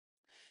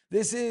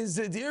This is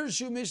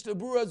Dirshu Mishnah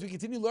Berurah as we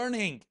continue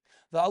learning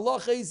the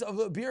halachas of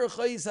Bir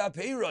Chayis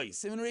HaPeiros,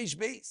 Siman Reish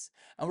Beis.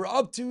 And we're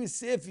up to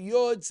Sif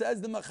Yod,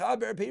 says the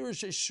Machaber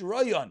Peiros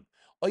Shroyon,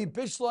 Oy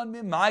Bishlan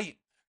Mimayim.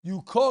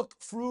 You cook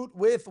fruit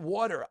with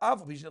water. So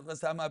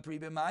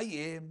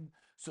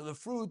the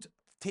fruit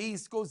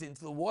taste goes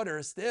into the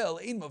water still.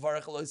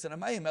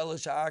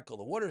 The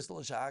water is still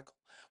a shakal.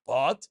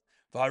 But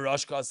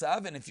Varash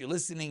Kasav, and if you're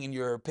listening and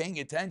you're paying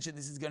attention,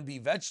 this is going to be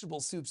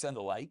vegetable soups and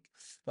the like.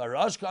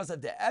 Varash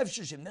Kasav, the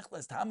Efshir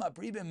Nichlas Tama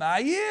Pri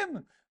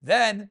B'Mayim,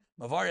 then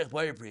Mavarich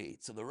Boyer Pri.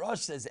 So the Rosh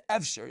says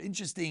Efshir,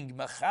 interesting,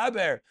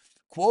 Machaber,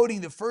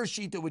 quoting the first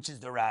Shita, which is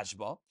the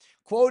Rashba,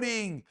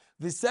 quoting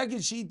the second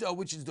Shita,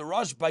 which is the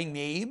Rosh by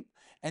name,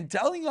 and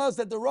telling us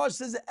that the Rosh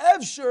says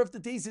Efshir, if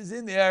the taste is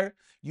in there,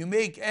 you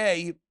make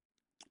a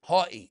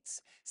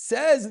ha'etz.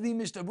 Says the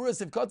Mishnah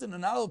Berurah, if cotton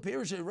and aloe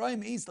perish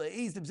rhyme east la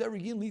east if ever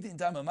again lead in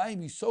time of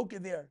mayim, you soak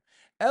it there.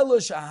 Elo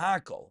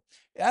shahakol.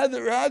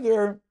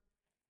 Rather,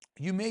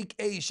 you make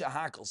a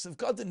shahakol.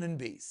 Sivkatan and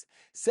base.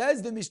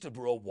 Says the Mishnah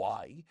Berurah,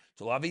 why?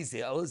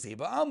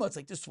 It's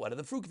like the sweat of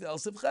the fruit. El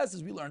sivches,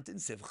 as we learned in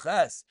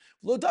sivches.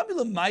 Lo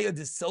damila maya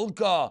de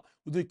silka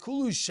the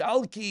kulu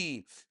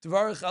shalki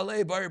tvarach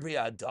alei bar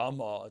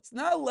adama. It's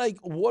not like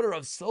water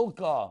of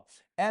silka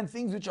and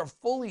things which are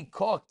fully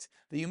cooked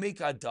that you make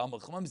adama.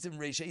 Chlamsim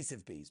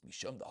reishesiv base.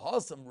 Misham the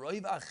hasam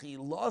roiv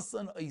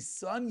achilasan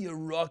aisan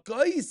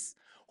yerakais.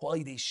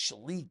 Why they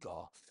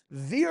shlika.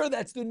 There,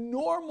 that's the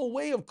normal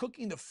way of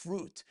cooking the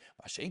fruit.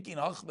 It's not the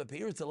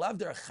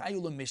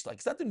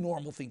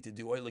normal thing to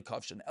do.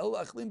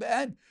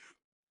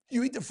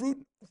 You eat the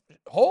fruit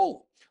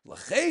whole.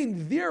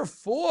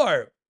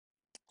 Therefore,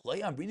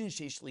 and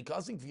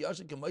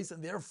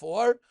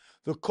therefore,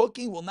 the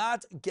cooking will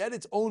not get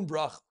its own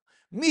bracha.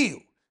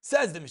 Miu,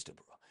 says the Mishnah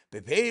Berurah.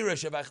 Like a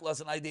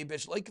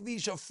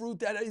fruit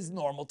that is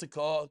normal to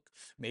cook.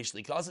 Then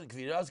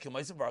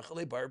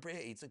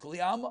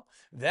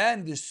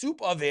the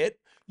soup of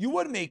it, you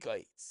would make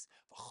eitz.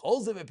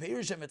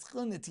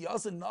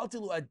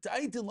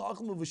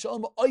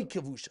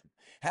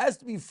 Has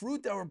to be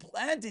fruit that were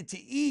planted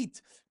to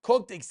eat,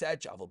 cooked,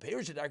 etc.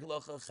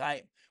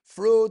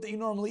 Fruit that you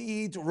normally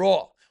eat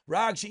raw.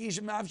 There's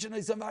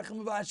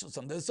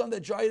some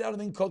that dry it out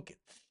and then cook it.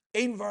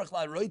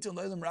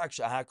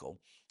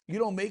 You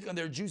don't make on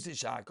their juices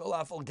shackle.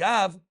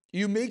 Afalgav,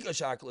 you make a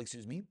shackle,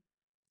 excuse me.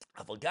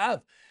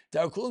 Afalgav,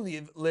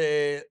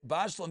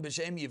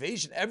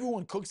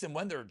 everyone cooks them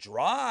when they're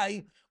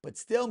dry, but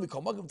still, the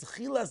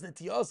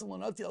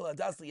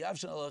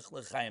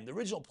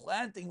original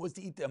planting was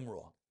to eat them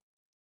raw.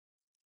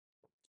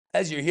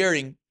 As you're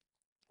hearing,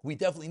 we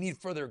definitely need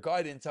further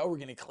guidance how we're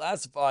going to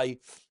classify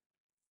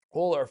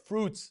all our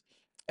fruits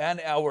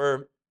and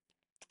our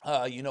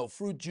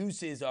fruit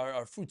juices,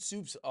 our fruit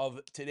soups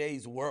of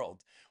today's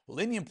world. Well,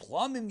 Indian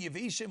plumim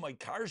yeveshem, like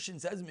Karshan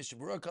says, if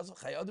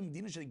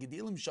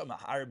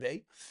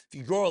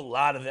you grow a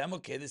lot of them,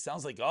 okay, this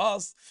sounds like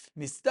us.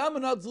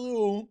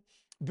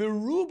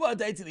 Beruba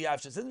died to the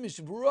after. Says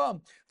Mishnah Berurah,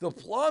 the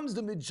plums,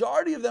 the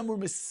majority of them were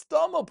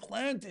mistama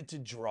planted to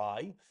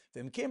dry.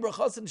 Then came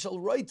brachas shall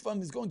right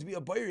from is going to be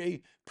a bayre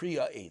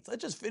priya 8.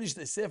 Let's just finish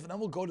the sif and then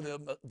we'll go to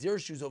the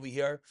Dirshus over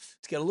here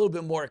to get a little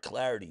bit more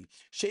clarity.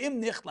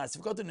 She'im nichlas,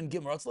 if gotten in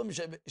Gimra,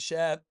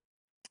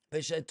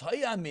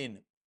 v'shetayamin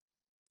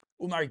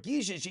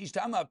umargisha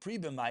sheishtama pri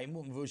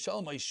b'mayim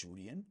v'shal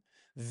ma'ishurian,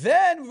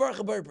 then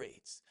v'varcha bar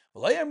breitz.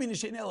 We don't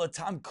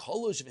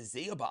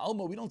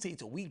say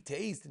it's a weak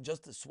taste and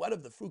just the sweat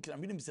of the fruit.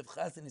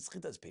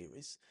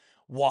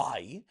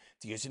 Why?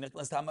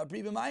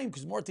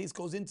 Because more taste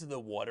goes into the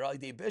water.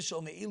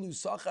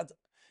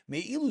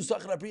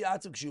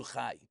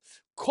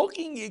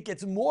 Cooking it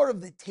gets more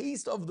of the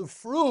taste of the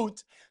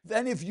fruit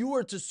than if you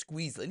were to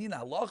squeeze it.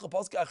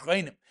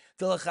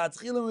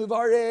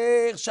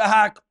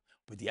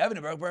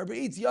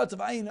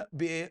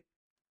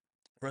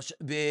 But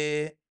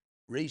the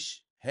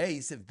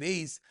Hey, Sif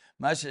Beis,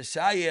 Masha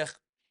Shayech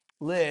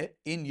Le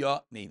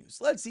Inya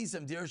Nenus. Let's see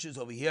some dirshus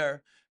over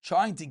here,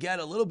 trying to get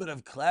a little bit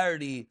of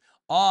clarity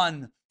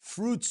on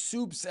fruit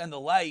soups and the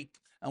like,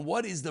 and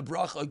what is the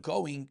bracha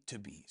going to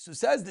be. So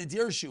says the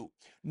dirshu,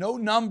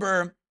 note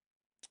number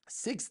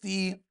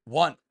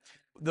 61.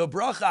 The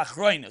bracha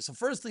achroina. So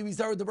firstly, we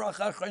start with the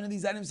bracha achroina.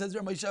 These items says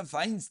Ramosha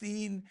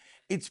Feinstein.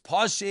 It's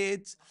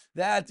pashit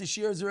that the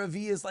shears are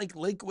avias like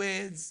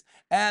liquids,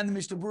 and the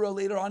Mishnah Berurah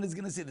later on is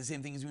going to say the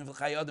same thing as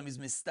Chai Adam is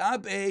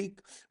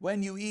mistabek.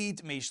 When you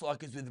eat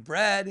meishlak is with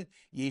bread,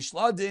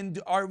 yeshladin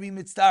arvi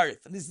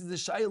mitzarif. And this is the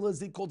shayla.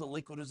 Is it called a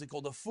liquid? Or is it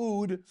called a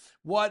food?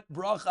 What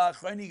bracha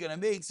achroina you going to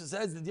make? So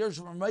says the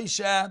Dirshu from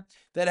Ramosha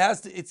that it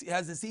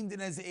has the same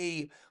thing as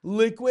a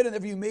liquid, and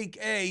if you make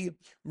a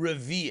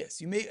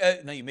revius, you make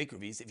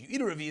revius. If you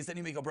eat a revius, then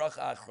you make a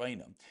bracha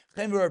achroina.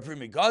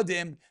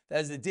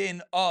 That's the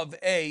din of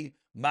a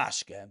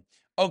mashke.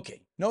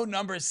 Okay, note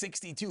number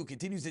 62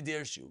 continues the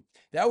Dirshu.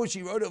 That which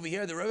he wrote over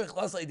here, the Rebbe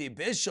Chlasai de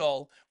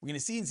Bishol, we're going to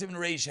see in Siman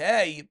Reish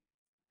Hey,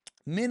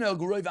 Mina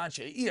Guroy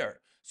Vansheir.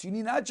 So you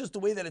need not just the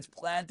way that it's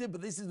planted,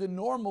 but this is the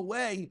normal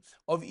way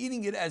of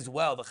eating it as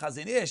well. The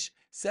Chazon Ish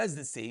says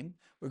the same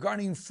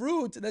regarding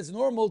fruit that's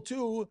normal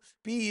to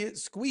be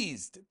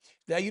squeezed.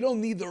 That you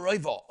don't need the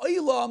roiva.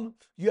 Oilam,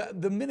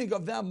 the minig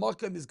of that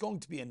makam is going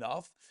to be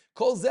enough.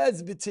 Kol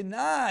zez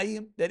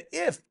b'tinai, that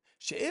if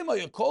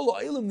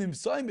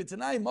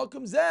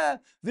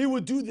they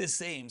would do the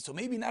same. So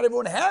maybe not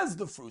everyone has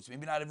the fruits,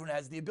 maybe not everyone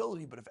has the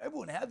ability, but if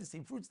everyone had the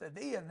same fruits that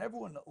they had and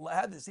everyone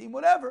had the same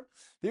whatever,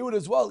 they would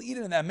as well eat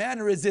it in that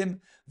mannerism.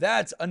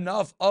 That's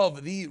enough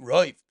of the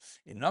roif.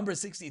 In number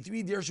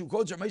 63, Dirshu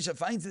quotes Ramesha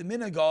finds the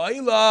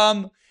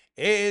minhag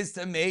is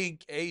to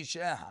make a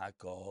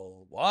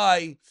shehakol.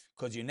 Why?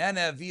 Because you're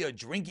nana via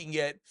drinking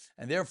it,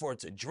 and therefore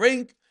it's a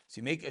drink. So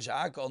you make a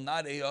shehakol,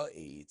 not a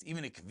eat.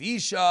 Even a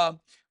kvisha,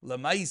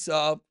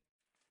 lamaisa.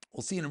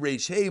 We'll see in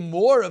Reish Hey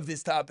more of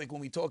this topic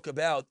when we talk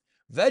about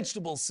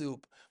vegetable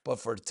soup. But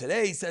for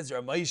today, says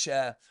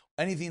Ramesha,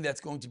 anything that's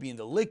going to be in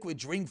the liquid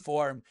drink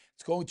form,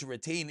 it's going to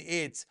retain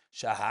its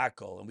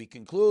shehakol. And we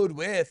conclude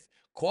with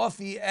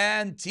coffee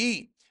and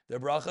tea. The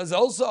bracha is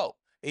also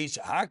a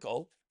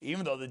shehakol,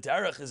 even though the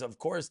derech is, of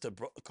course, to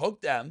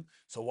cook them.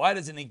 So why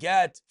doesn't it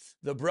get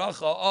the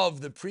bracha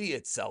of the pri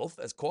itself,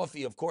 as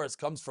coffee, of course,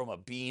 comes from a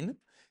bean?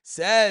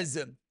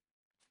 Says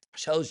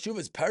Shel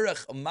Shuvas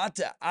Perech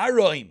Mata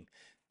Aroim.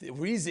 The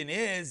reason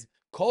is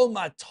Kol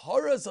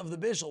Mataras of the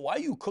Bishul. Why are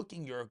you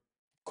cooking your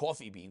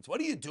coffee beans? What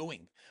are you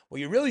doing?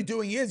 What you're really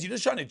doing is you're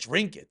just trying to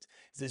drink it.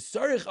 It's the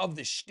sarich of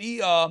the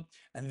shtia,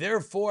 and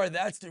therefore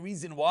that's the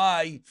reason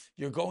why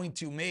you're going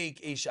to make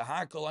a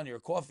shahakal on your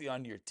coffee,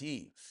 on your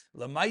tea.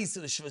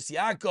 Lamaisa the Shvas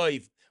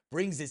Yaakov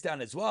brings this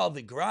down as well.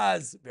 The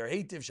Graz,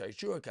 Berhetiv,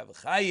 Shaishur,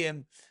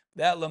 Kavachayim.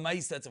 That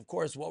lamais, that's of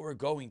course what we're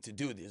going to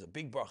do. There's a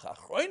big bracha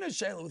achroina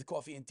shayla with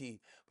coffee and tea,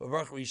 but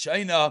bracha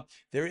rishayna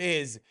there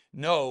is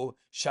no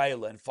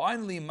shayla. And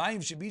finally, ma'im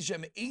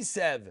shabishem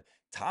esev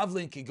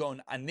tavlin kigon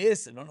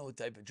anis. I don't know what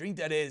type of drink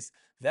that is.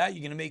 That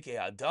you're going to make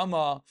a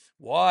adama.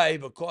 Why?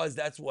 Because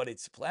that's what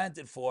it's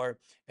planted for,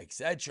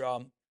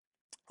 etc.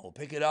 We'll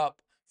pick it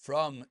up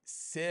from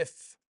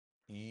Sif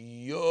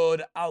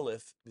Yod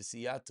Aleph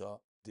B'siyata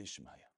Dishmaya.